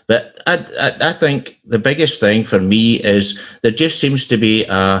true. But I think the biggest thing for me is there just seems to be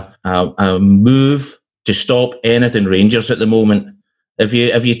a move to stop anything Rangers at the moment. If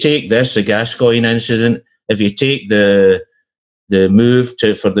you take this, the Gascoigne incident, if you take the move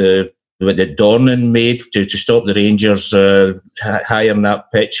for that Dornan made to stop the Rangers hiring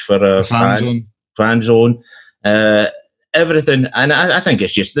that pitch for a fan zone, everything, and I think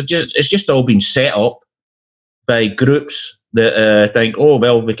it's just all been set up by groups that think, oh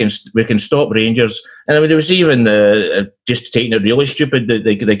well, we can stop Rangers. And there was even just taking it really stupid,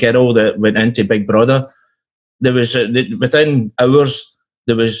 the girl that went into Big Brother. There was within hours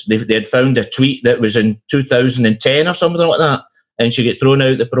they had found a tweet that was in 2010 or something like that, and she got thrown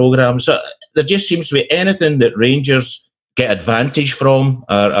out of the programme. So there just seems to be anything that Rangers get advantage from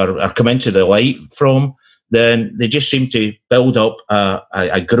or come into the light from, then they just seem to build up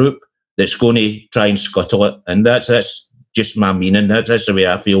a group that's going to try and scuttle it. And that's just my meaning. That's the way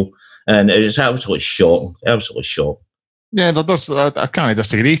I feel. And it's absolutely shocking. Absolutely shocking. Yeah, I can't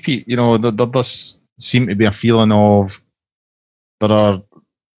disagree, Pete. There does seem to be a feeling of there are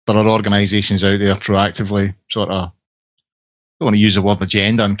organisations out there proactively sort of, I don't want to use the word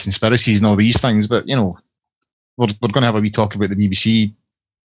agenda and conspiracies and all these things, but we're going to have a wee talk about the BBC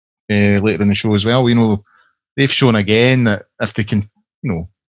later in the show as well. They've shown again that if they can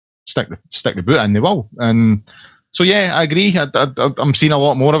stick the boot in, they will. And so yeah, I agree. I'm seeing a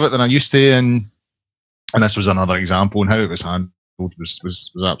lot more of it than I used to, and this was another example, and how it was handled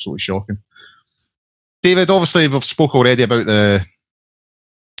was absolutely shocking. David, obviously we've spoke already about the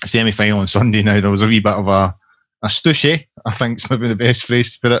semi-final on Sunday. Now there was a wee bit of stouche, I think is maybe the best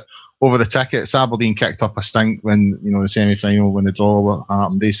phrase to put it, over the tickets. Aberdeen kicked up a stink when, the semi-final, when the draw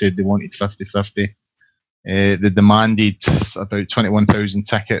happened. They said they wanted 50-50. They demanded about 21,000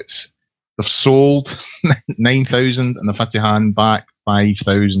 tickets. They've sold 9,000 and they've had to hand back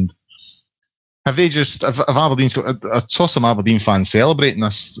 5,000. Have Aberdeen, I saw some Aberdeen fans celebrating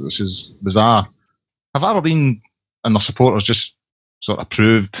this, which is bizarre. Have Aberdeen and their supporters just sort of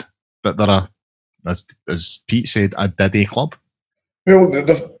proved that they're as Pete said, a Diddy club? Well,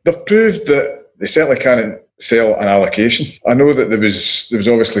 they've proved that they certainly can't sell an allocation. I know that there was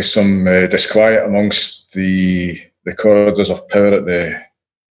obviously some disquiet amongst the corridors of power at the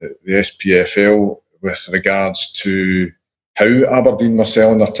SPFL with regards to how Aberdeen were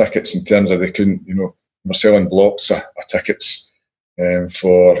selling their tickets, in terms of they couldn't, were selling blocks of tickets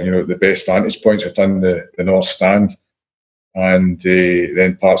for the best vantage points within the North Stand, and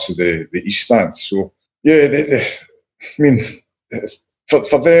then parts of the East Stand. So yeah,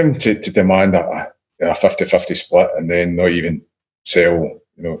 for them to demand a 50-50 split and then not even sell,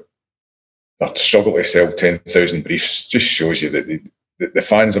 or struggle to sell 10,000 briefs, just shows you that the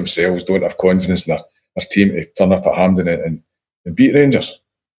fans themselves don't have confidence in their team to turn up at Hampden and beat Rangers.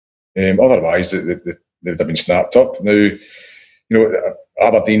 Otherwise, they would have been snapped up. Now,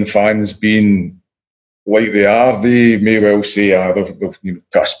 Aberdeen fans being like they are, they may well say they'll put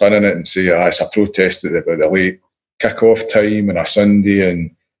a spin in it and say it's a protest about the late kick-off time on a Sunday,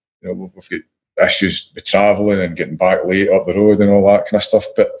 and we've got issues with travelling and getting back late up the road and all that kind of stuff.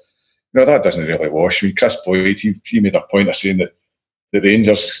 But that doesn't really wash. I mean, Chris Boyd, he made a point of saying that the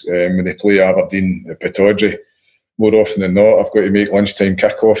Rangers, when they play Aberdeen at Pittodrie, more often than not, I've got to make lunchtime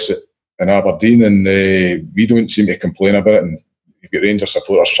kick-offs in Aberdeen, and we don't seem to complain about it. And you've got Rangers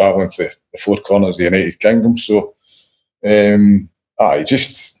supporters travelling to the four corners of the United Kingdom. So, when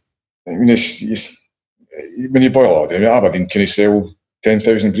you boil it down, Aberdeen can sell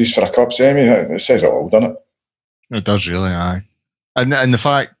 10,000 briefs for a cup semi? It says it all, doesn't it? It does, really, aye. And the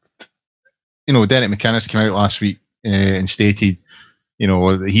fact, Derek McInnes came out last week and stated,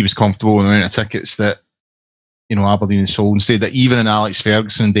 that he was comfortable with the amount of tickets that, Aberdeen had sold, and said that even in Alex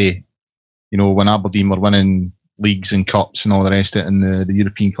Ferguson day, when Aberdeen were winning leagues and cups and all the rest of it, in the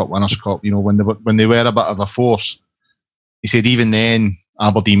European Cup, Winners' Cup, when they were a bit of a force, he said even then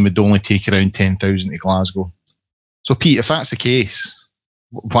Aberdeen would only take around 10,000 to Glasgow. So Pete, if that's the case,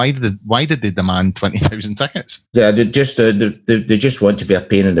 why did they demand 20,000 tickets? Yeah, they just want to be a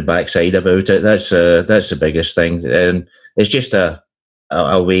pain in the backside about it. That's the biggest thing, and it's just a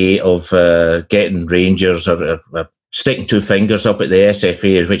way of getting Rangers or sticking two fingers up at the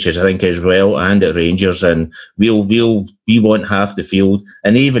SFA, which is, I think, as well, and at Rangers, and we want half the field,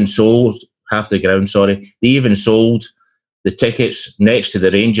 and they even sold half the ground. Sorry, they even sold the tickets next to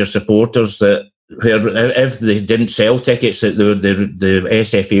the Rangers supporters that, if they didn't sell tickets, that the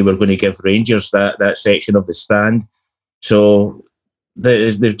SFA were going to give Rangers that section of the stand. So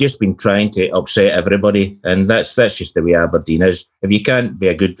they've just been trying to upset everybody, and that's just the way Aberdeen is. If you can't be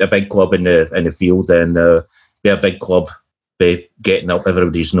a big club in the field, then be a big club by getting up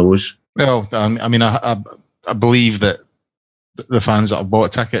everybody's nose. Well, I mean, I believe that the fans that have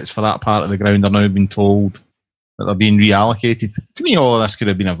bought tickets for that part of the ground are now being told that they're being reallocated. To me, all of this could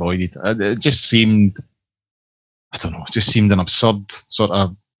have been avoided. It just seemed, I don't know, an absurd sort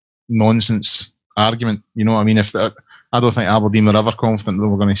of nonsense argument. I mean, I don't think Aberdeen were ever confident they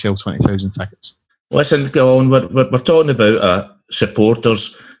were going to sell 20,000 tickets. Listen, go on. We're talking about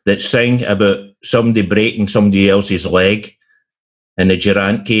supporters that sing about somebody breaking somebody else's leg in the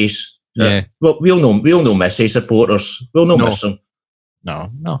Durant case. Yeah. Well, we'll know Missy supporters. We'll know miss them.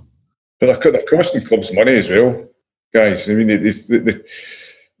 No. But they're costing clubs money as well, guys. I mean,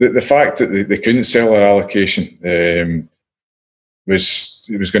 the fact that they couldn't sell their allocation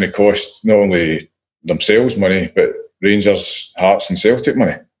was going to cost not only themselves money, but Rangers, Hearts and Celtic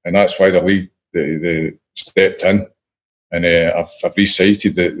money. And that's why the league they stepped in. And I've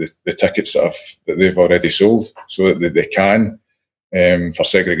recited the tickets that they've already sold, so that they can, for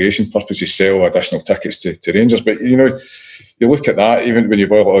segregation purposes, sell additional tickets to Rangers. But you look at that, even when you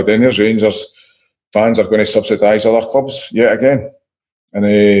boil it all down, there's Rangers fans are going to subsidise other clubs yet again, and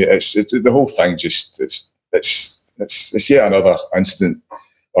it's the whole thing. Just it's yet another instance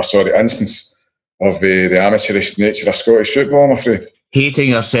of the amateurish nature of Scottish football, I'm afraid.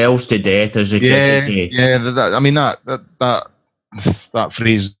 Hating ourselves to death, as the kids say. Yeah, that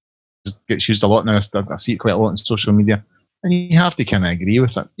phrase gets used a lot now. I see it quite a lot on social media, and you have to kind of agree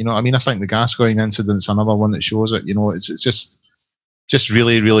with it. I mean, I think the Gascoigne incident's another one that shows it. It's just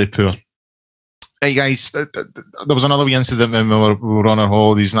really, really poor. Hey guys, there was another wee incident when we were on our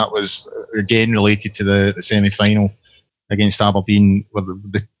holidays, and that was again related to the semi-final against Aberdeen.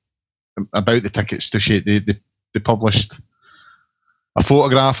 About the tickets to shit, they published a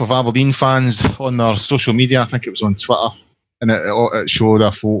photograph of Aberdeen fans on their social media. I think it was on Twitter, and it showed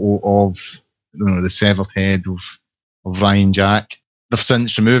a photo of the severed head of Ryan Jack. They've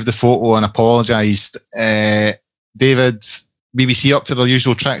since removed the photo and apologised. David, BBC up to their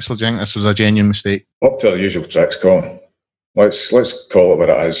usual tricks, or do you think this was a genuine mistake? Up to their usual tricks, Colin. Let's call it what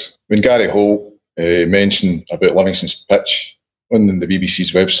it is. When Gary Holt mentioned about Livingston's pitch on the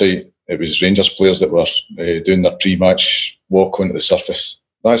BBC's website, it was Rangers players that were doing their pre-match walk onto the surface.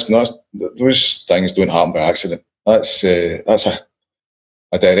 Those things don't happen by accident. That's a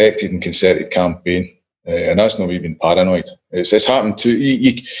directed and concerted campaign, and that's not even paranoid. It's happened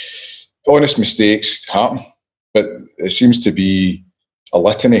too. Honest mistakes happen. But it seems to be a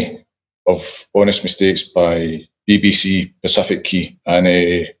litany of honest mistakes by BBC, Pacific Key,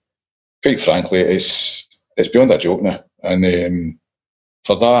 and quite frankly, it's beyond a joke now. And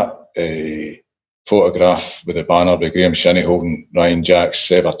for that photograph with the banner by Graham Shinnie holding Ryan Jack's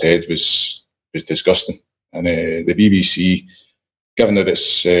severed head was disgusting. And the BBC, given that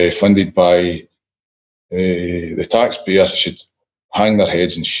it's funded by the taxpayer, should hang their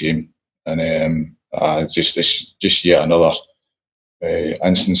heads in shame. And it's just yet another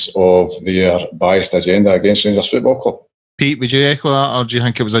instance of their biased agenda against Rangers Football Club. Pete, would you echo that, or do you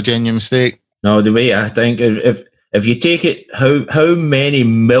think it was a genuine mistake? No, the way I think, if you take it, how many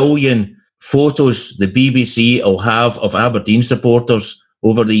million photos the BBC will have of Aberdeen supporters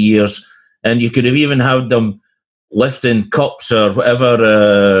over the years, and you could have even had them lifting cups or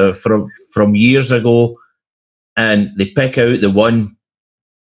whatever from years ago, and they pick out the one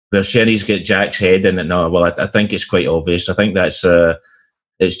where Shinnie's got Jack's head in it. No, well, I think it's quite obvious. I think that's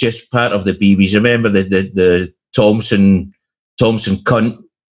it's just part of the BBC. Remember the Thompson cunt.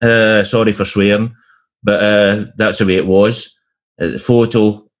 Sorry for swearing, but that's the way it was. The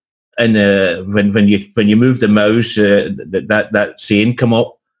photo, and when you move the mouse, that saying come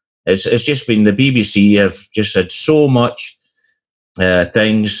up. It's just been the BBC have just had so much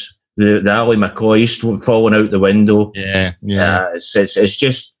things. The Ali McCoy's falling out the window. Yeah. It's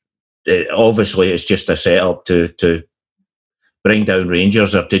just. Obviously, it's just a setup to bring down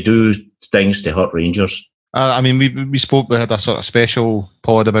Rangers or to do things to hurt Rangers. I mean, we had a sort of special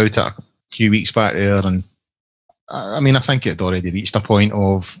pod about it a few weeks back there, and I mean, I think it had already reached a point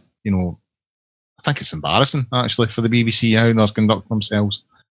of, I think it's embarrassing actually for the BBC how they're conducting themselves.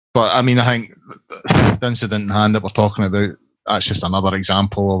 But I mean, I think the incident in hand that we're talking about, that's just another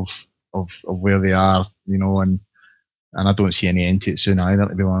example of where they are, and I don't see any end to it soon either,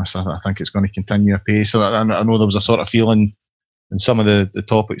 to be honest. I think it's going to continue apace. So I know there was a sort of feeling in some of the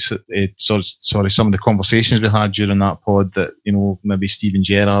topics, some of the conversations we had during that pod that, maybe Steven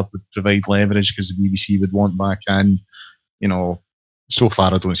Gerrard would provide leverage because the BBC would want back in. So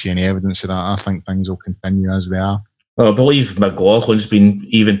far I don't see any evidence of that. I think things will continue as they are. Well, I believe McLaughlin's been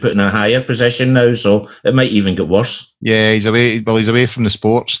even put in a higher position now, so it might even get worse. Yeah, he's away from the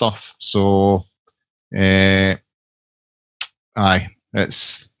sports stuff. So, I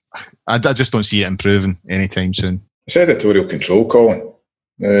just don't see it improving anytime soon. It's editorial control, Colin.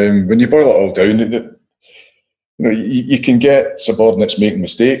 When you boil it all down, you can get subordinates making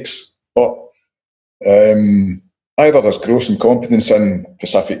mistakes, but either there's gross incompetence in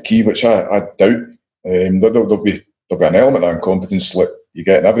Pacific Key, which I doubt. There'll be an element of incompetence like you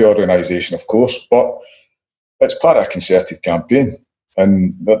get in every organisation, of course, but it's part of a concerted campaign,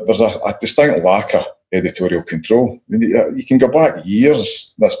 and there's a distinct lack of editorial control. I mean, you can go back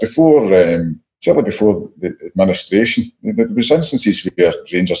years. That's before, certainly before the administration. There was instances where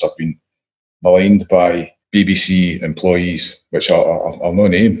Rangers have been maligned by BBC employees, which I'll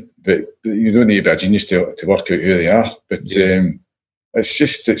not name, but you don't need to be a genius to work out who they are. But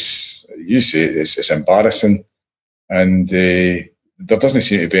it's embarrassing, and there doesn't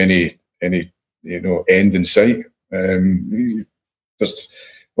seem to be any end in sight.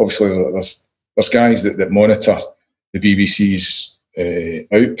 There's guys that monitor the BBC's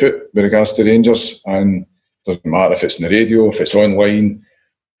output with regards to Rangers, and it doesn't matter if it's in the radio, if it's online,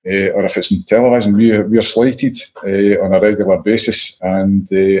 or if it's in television. We're slated on a regular basis,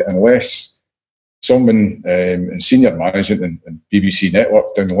 and unless someone in senior management and BBC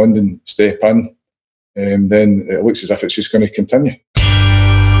Network down in London step in, then it looks as if it's just going to continue.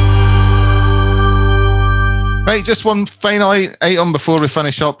 Right, just one final item before we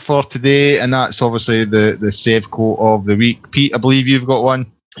finish up for today, and that's obviously the save quote of the week. Pete, I believe you've got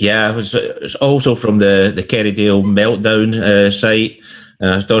one. Yeah, it's also from the Kerrydale Meltdown site.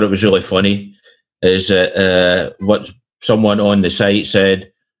 I thought it was really funny. is that what someone on the site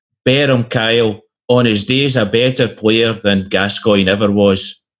said, Barham Kyle, on his days, a better player than Gascoigne ever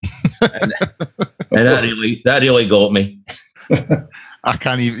was. and that really got me. I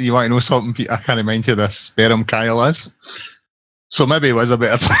can't even, you want to know something, Pete? I can't remind you this. Barham Kyle is. So maybe it was a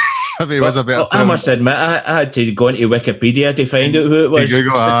bit of... I must admit, I had to go into Wikipedia to find out who it was.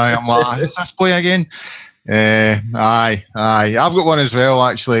 Google, I'm like, who's this boy again? Aye. I've got one as well,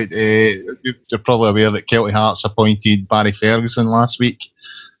 actually. You're probably aware that Kelty Hearts appointed Barry Ferguson last week.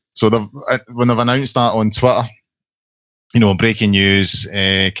 So when they've announced that on Twitter, breaking news,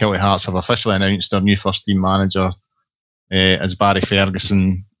 Kelty Hearts have officially announced their new first team manager as Barry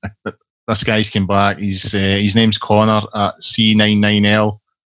Ferguson. This guy's come back. His name's Connor at C99L.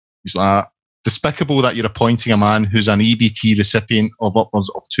 He's like, despicable that you're appointing a man who's an EBT recipient of upwards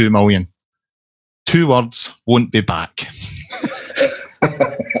of 2 million. 2 words, won't be back.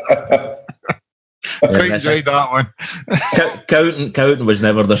 Quite enjoyed that one. Counting was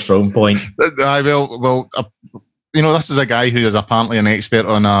never the strong point. This is a guy who is apparently an expert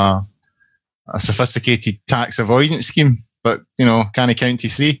on a sophisticated tax avoidance scheme, but can't count to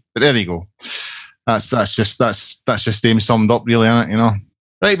 3. But there you go. That's just them summed up, really, isn't it?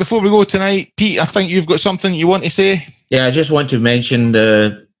 Right, before we go tonight, Pete, I think you've got something you want to say. Yeah, I just want to mention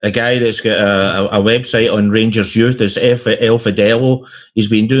a guy that's got a website on Rangers Youth. It's El Fidelo. He's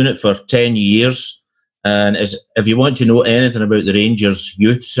been doing it for 10 years. And if you want to know anything about the Rangers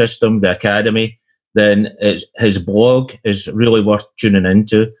Youth system, the academy, then his blog is really worth tuning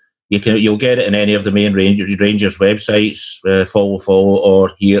into. You'll get it in any of the main Rangers websites, follow,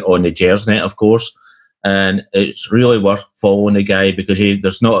 or here on the Gersnet, of course. And it's really worth following the guy because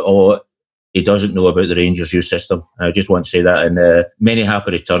there's not a lot he doesn't know about the Rangers youth system. I just want to say that, and many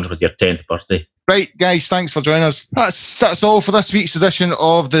happy returns with your 10th birthday. Right, guys, thanks for joining us. That's all for this week's edition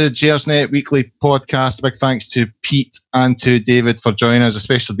of the Gersnet Weekly Podcast. Big thanks to Pete and to David for joining us,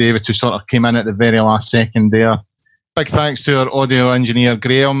 especially David, who sort of came in at the very last second there. Big thanks to our audio engineer,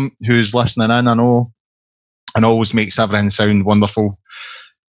 Graham, who's listening in, I know, and always makes everything sound wonderful.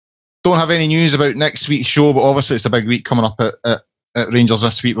 Don't have any news about next week's show, but obviously it's a big week coming up at Rangers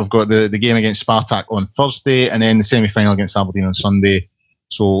this week. We've got the game against Spartak on Thursday and then the semi-final against Aberdeen on Sunday.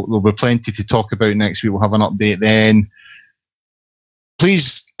 So there'll be plenty to talk about next week. We'll have an update then.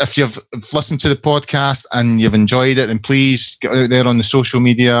 Please, if you've listened to the podcast and you've enjoyed it, then please get out there on the social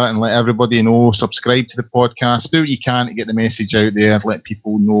media and let everybody know. Subscribe to the podcast. Do what you can to get the message out there. Let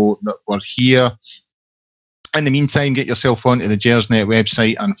people know that we're here. In the meantime, get yourself onto the Gersnet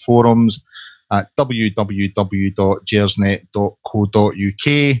website and forums at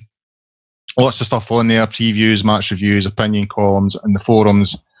www.gersnet.co.uk. Lots of stuff on there, previews, match reviews, opinion columns, and the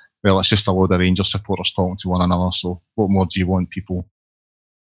forums. Well, it's just a load of Rangers supporters talking to one another, so what more do you want, people?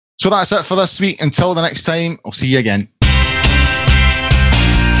 So that's it for this week. Until the next time, I'll see you again.